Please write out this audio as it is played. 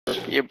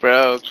You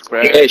broke,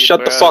 bro. Hey,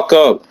 shut the fuck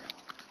up,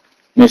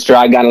 Mister.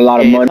 I got a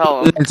lot of money.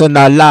 Silence in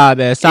the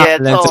lobby.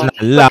 Silence in the Click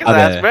his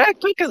ass, lobby. bro.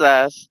 Click his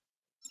ass.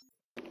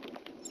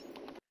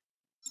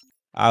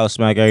 I'll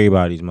smack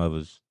everybody's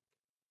mothers.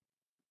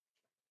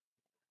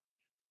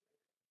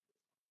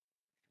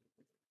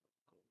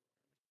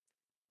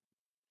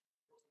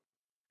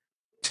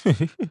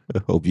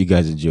 Hope you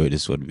guys enjoyed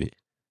this one bit.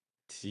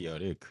 Yo,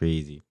 they're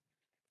crazy.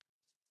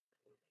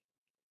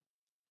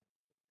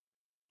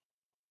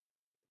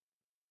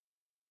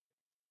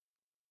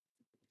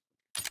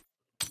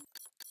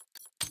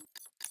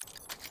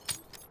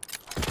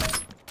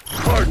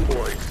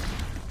 Hardpoint.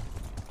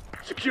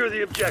 Secure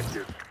the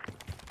objective.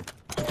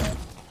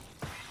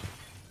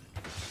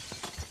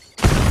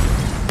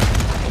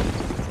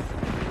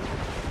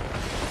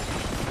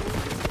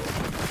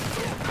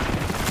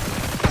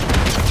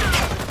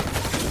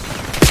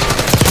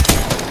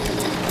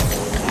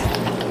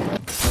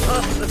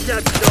 Hostiles have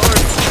captured the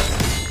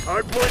hardpoint.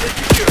 Hardpoint is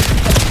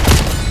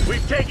secure.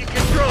 We've taken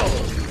control.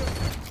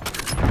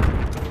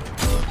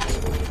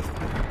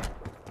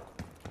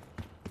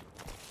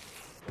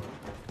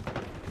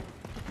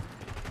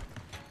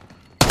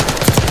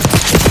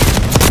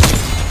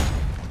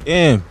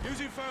 Damn.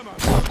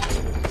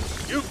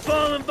 You've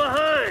fallen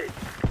behind.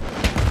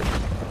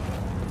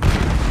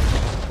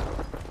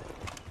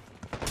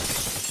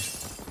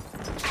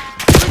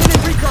 Bringing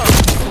in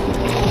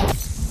recon.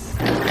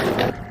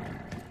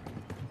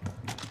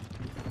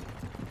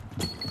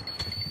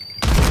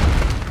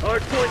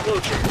 Hardpoint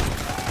located.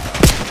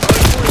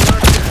 Hardpoint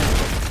locked down.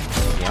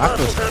 Yeah, I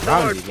feel Hostiles have the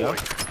surrounded, yo.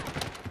 hardpoint.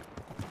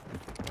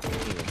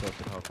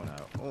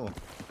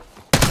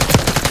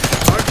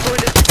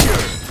 Hardpoint is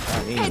secure.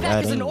 Hey,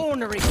 that is an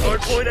ornery bitch.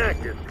 Hardpoint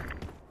active.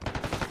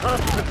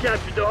 Hostiles have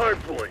captured the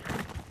hardpoint.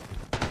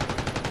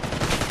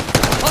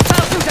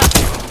 Hostile shooter.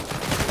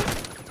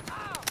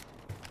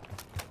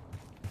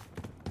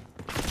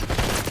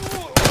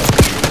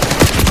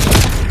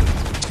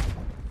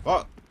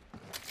 Fuck.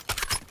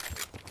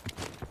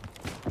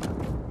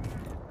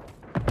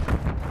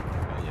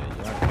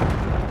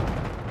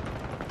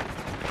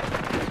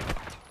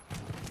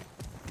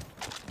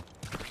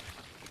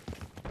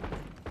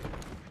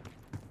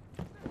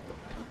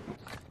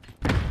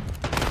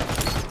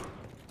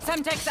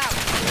 Semtex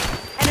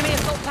out. Enemy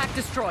assault pack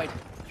destroyed.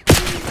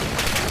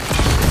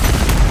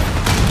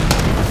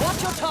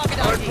 Watch your target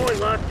ID. Hardpoint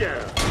locked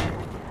down.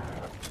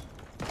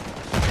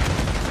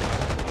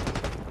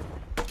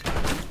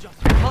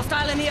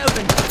 Hostile in the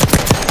open.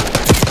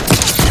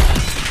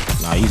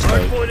 Nah, he's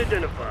hurt. Hardpoint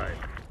identified.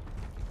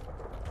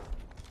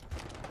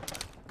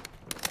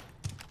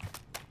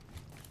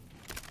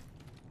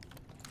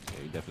 Yeah,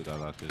 he definitely got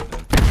locked in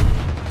then.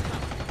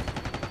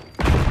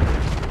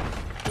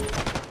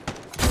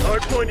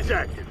 Hardpoint is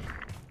active.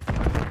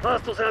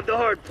 Hostiles have the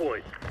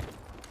hardpoint.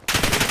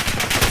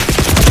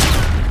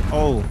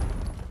 Oh.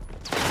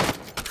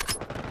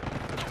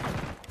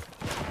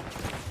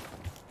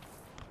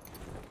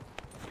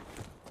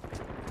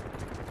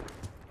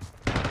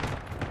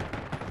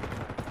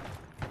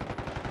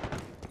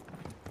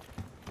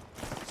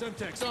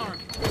 Semtex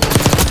armed.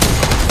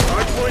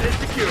 Hardpoint is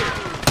secure.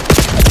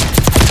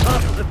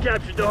 Hostiles have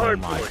captured the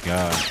hardpoint. Oh my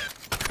god.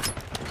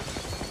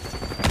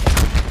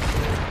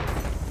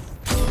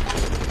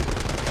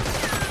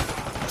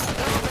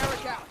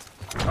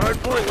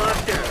 Hardpoint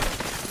locked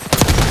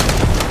down.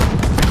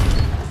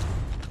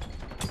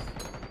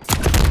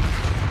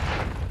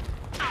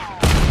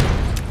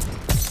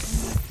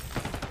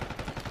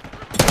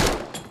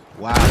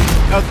 Wow,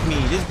 he stuck me.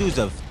 This dude's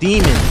a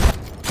demon.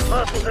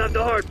 Hostiles have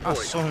the I hardpoint.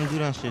 saw him do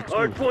that shit too.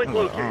 Hardpoint I'm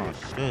like, located.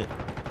 oh shit.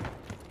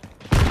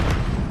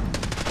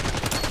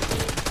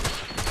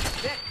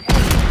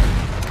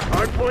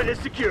 Hardpoint is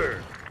secure.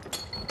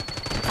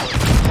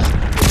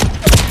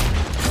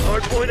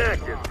 Hardpoint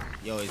active.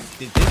 Yo, this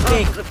thing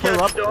Hostiles have pull up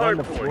captured the on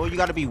the hardpoint. floor. You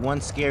gotta be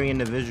one scary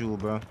individual,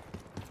 bro.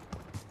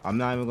 I'm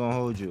not even gonna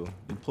hold you.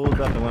 He pulled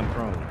up and went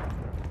prone.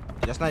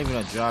 That's not even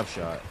a drop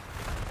shot.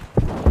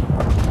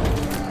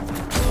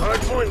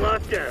 Hardpoint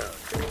locked down.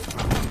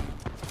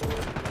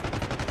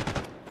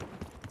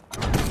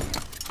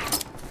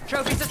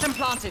 Trophy system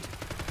planted.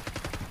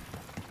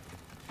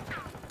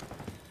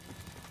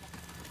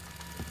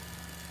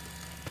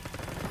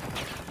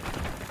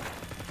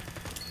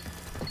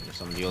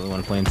 Guess I'm the only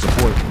one playing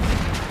support.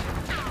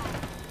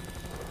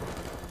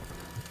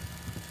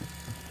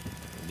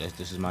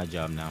 This is my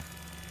job now.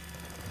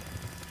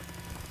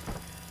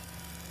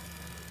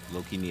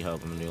 Low-key need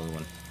help. I'm the only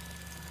one.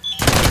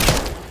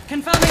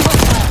 Confirming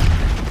hostile.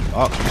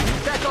 Oh,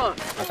 Back on.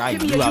 like I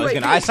knew I was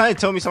gonna. Somebody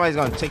told me somebody's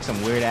gonna take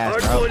some weird ass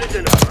route. Hardpoint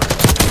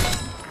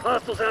identified.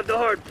 Hostiles have the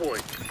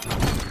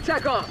hardpoint.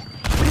 Attack off.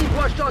 We need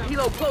watchdog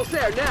helo close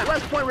air now.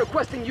 West point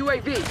requesting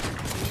UAV.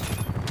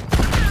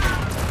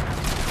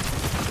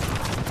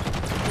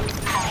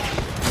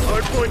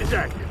 Hardpoint is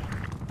active.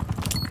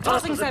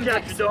 Tossing Hostiles have Semtex.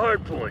 captured the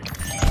hardpoint.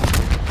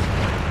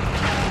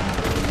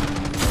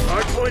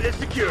 Hardpoint is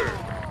secure.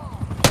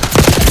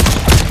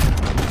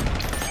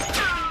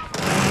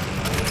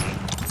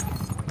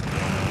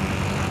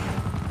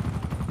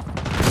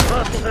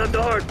 Hostiles have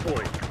the hard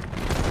point.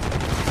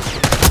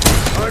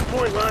 Hard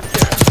point locked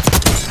down.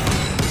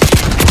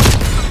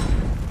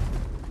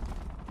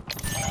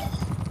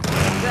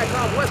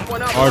 Satcom West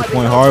Point out. Hard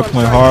point, hard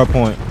point, hard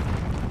point.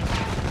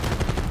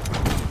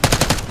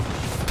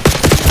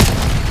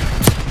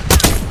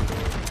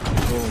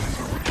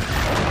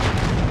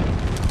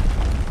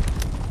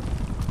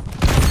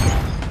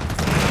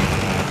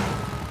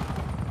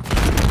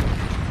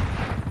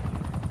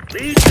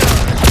 Lead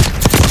down.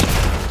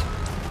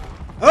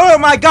 Oh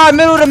my god,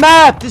 middle of the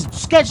map! This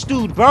sketch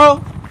dude, bro!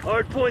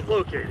 Hard point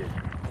located.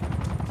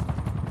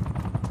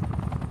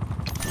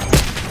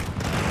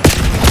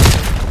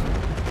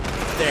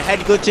 They're head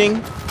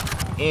glitching,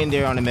 and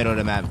they're on the middle of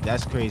the map.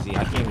 That's crazy.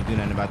 I can't even do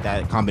nothing about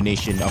that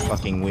combination of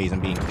fucking ways I'm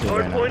being killed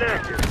Hard right point now.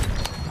 active.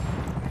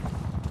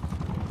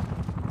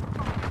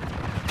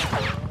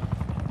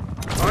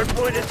 Hard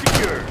point is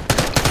secure.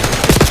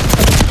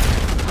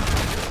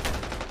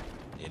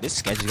 Yeah, this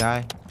sketch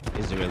guy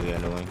is really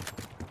annoying.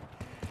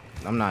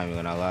 I'm not even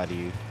gonna lie to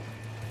you.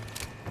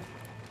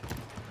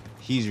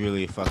 He's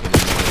really fucking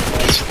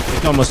annoying.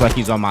 It's almost like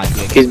he's on my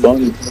dick. He's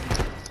bony.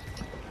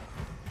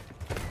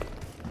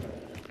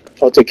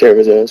 I'll take care of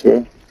his ass,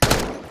 bro.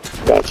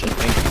 Gotcha.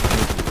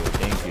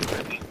 Thank you.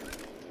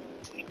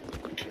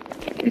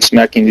 I'm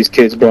smacking these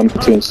kids, bro. I'm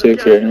 2 and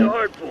 6 right The now.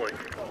 hard point.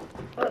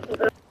 Hostiles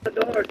have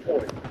the hard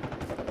point.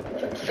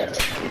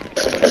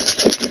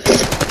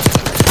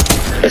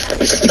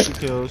 2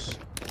 kills.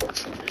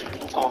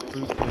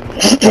 3 kills.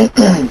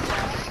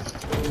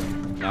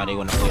 Now they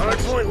wanna play Hard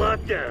like point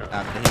locked down.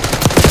 after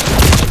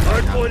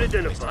Hard point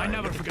identified.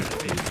 him,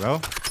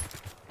 bro.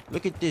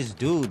 Look at this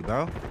dude,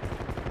 bro.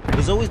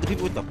 There's always the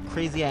people with the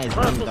crazy ass names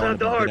that want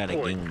to be good at a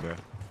game, bro.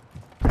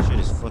 Shit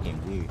is fucking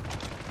weird.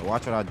 Now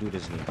watch what I do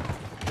this game.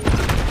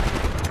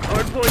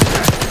 Hard point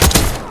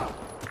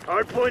active.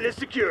 Hard point is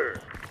secure.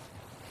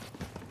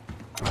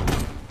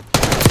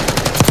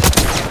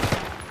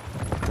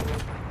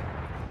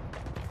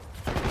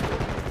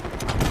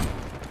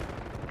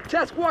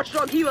 Task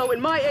watchdog helo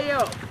in my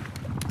AO.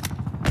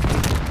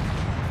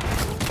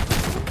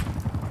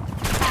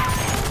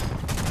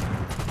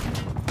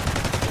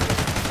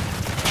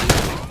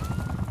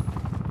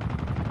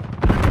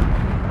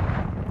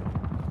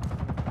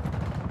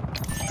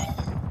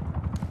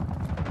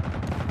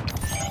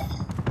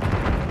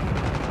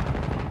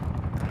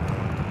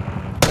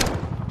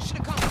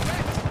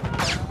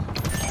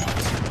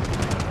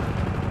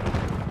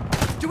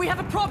 Do we have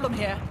a problem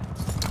here?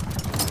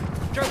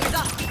 Trophies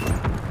up.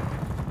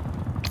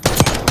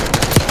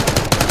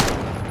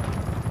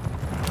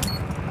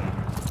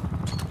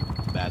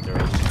 Bad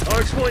throws.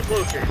 Hard point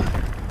located.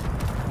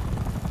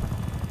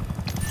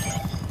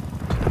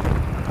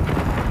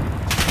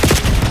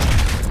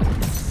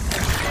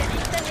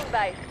 Sending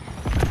base.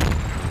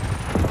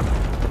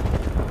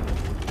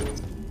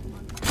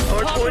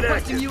 Hard Pass point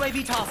requesting active.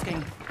 UAV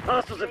tasking.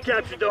 Hostiles have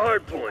captured the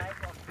hard point.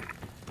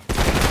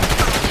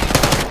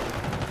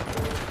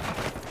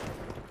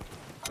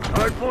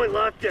 Hard point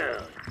locked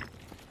down.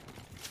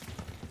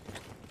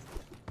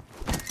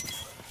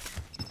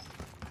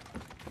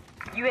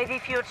 UAV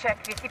fuel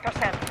check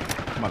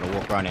 50%. I'm about to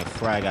walk around and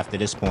frag after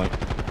this point.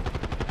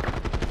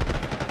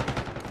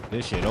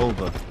 This shit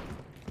over.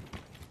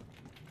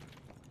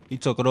 He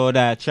talking all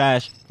that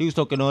trash. He was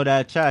talking all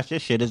that trash.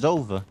 This shit is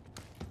over.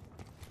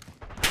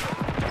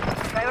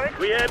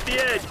 We have the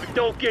edge, but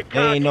don't get They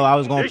cocky. ain't know I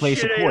was gonna This play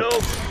shit ain't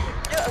support.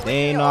 over. They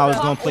ain't know I was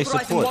gonna play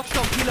Authorizing support.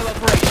 watchdog helo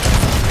operation.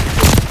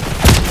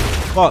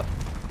 Fuck.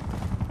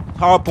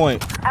 Hard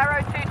point.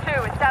 Arrow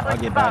 2-2 established. I'll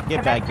get back.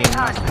 Get back, game.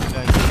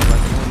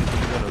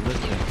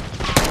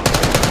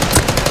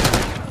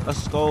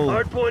 Let's go.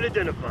 Hard point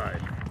identified.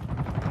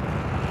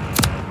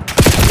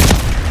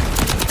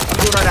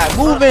 Dude, all that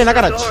moving. I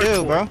gotta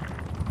chill, bro. Move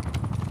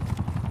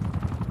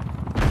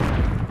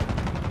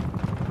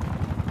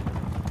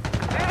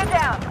it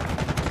down.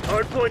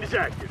 Hard point is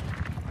active.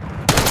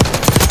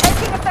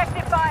 Taking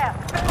effective fire.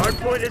 Hard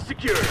point is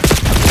secure.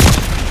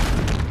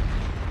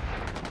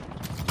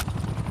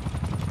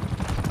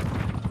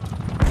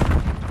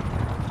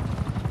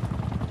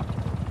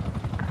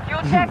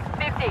 Fuel check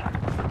 50.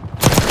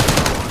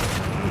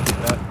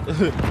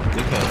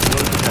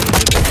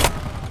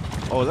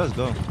 Oh, let's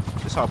go.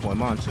 This hard point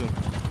mine too.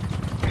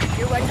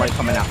 UAV Nobody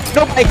coming out.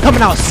 Nobody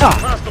coming out. Suck.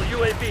 Hostile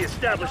UAV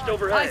established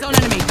overhead. Eyes on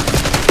enemy.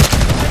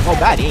 Oh,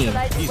 bad aim.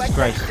 Jesus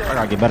Christ. I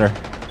gotta get better.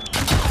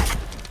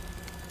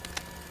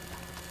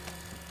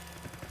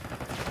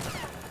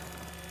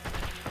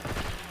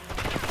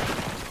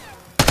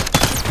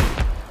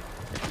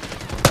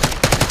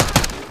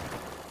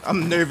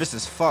 I'm nervous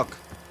as fuck.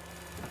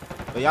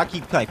 But y'all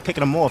keep like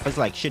picking them off. It's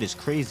like shit is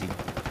crazy.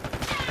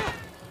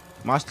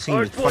 My team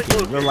is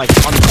fucking real life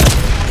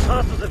unbelievable.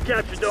 Hostiles have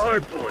captured the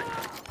hard point.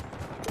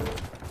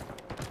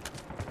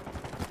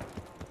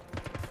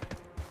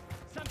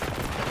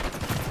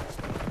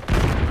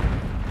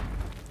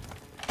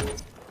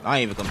 I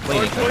ain't even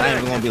complaining because I ain't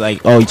even gonna be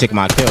like, oh, you took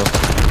my kill.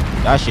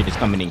 That shit is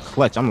coming in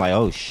clutch. I'm like,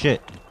 oh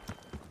shit.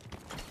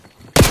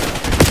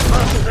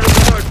 Hostiles have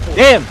the hard point.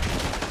 Damn!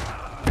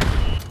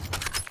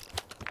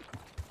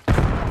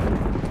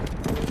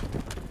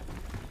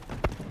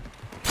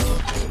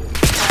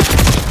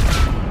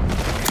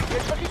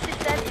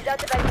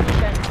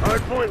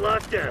 Hardpoint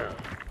locked down.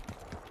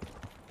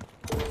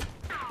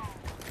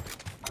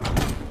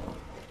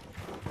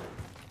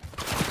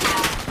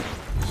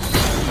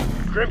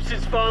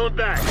 Crimson's falling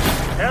back.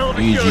 Hell of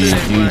a show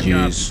today,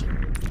 Black Ops.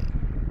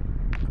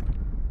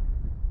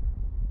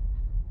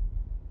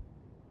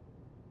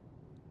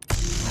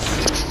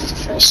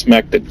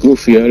 Smack the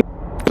goofy out of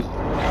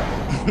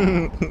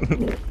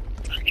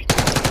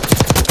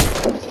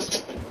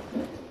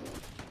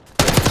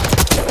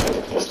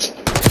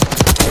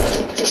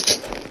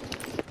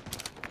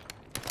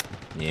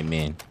Yeah,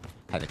 man.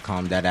 Had to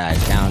calm that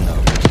ass down,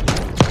 though.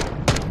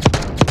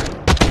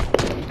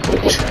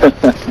 You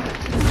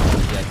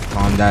had to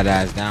calm that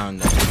ass down,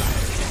 though.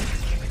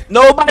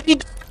 Nobody.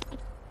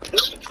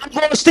 I'm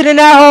gonna sit in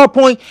that hard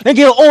point and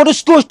get all the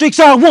score streaks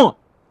I want.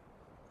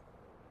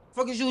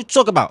 Fuck is you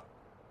talk about?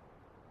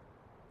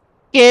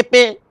 Skip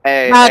it,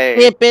 Hey, not hey,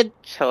 skip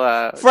it, chill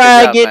out.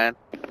 frag Good it, job, man.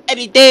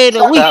 any day of the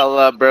Shut the week. hell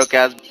up, broke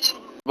ass.